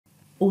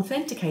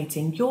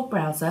Authenticating your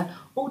browser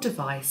or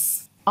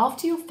device.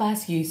 After your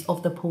first use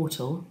of the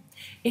portal,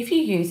 if you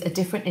use a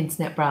different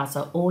internet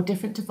browser or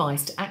different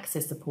device to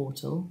access the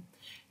portal,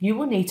 you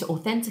will need to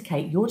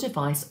authenticate your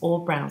device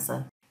or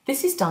browser.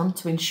 This is done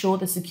to ensure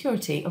the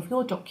security of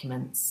your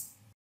documents.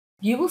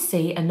 You will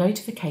see a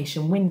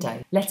notification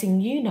window letting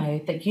you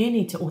know that you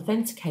need to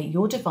authenticate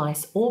your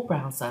device or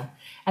browser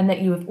and that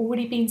you have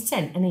already been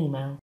sent an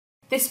email.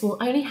 This will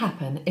only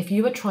happen if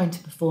you are trying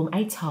to perform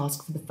a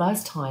task for the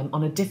first time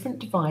on a different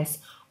device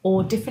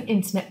or different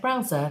internet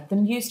browser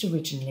than used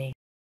originally.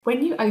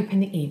 When you open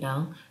the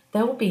email,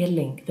 there will be a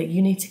link that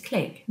you need to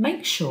click.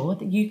 Make sure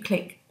that you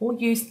click or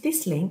use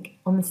this link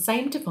on the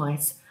same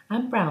device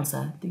and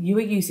browser that you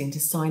are using to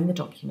sign the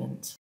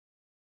document.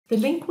 The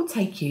link will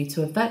take you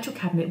to a virtual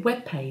cabinet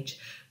web page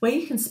where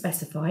you can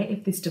specify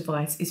if this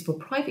device is for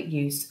private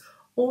use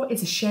or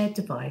is a shared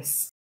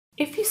device.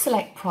 If you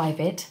select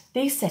private,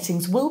 these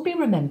settings will be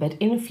remembered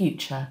in the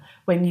future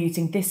when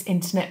using this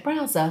internet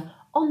browser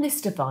on this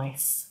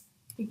device.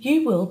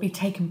 You will be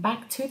taken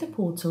back to the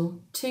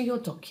portal to your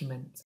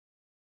document.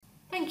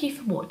 Thank you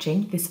for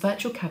watching this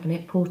virtual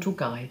cabinet portal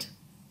guide.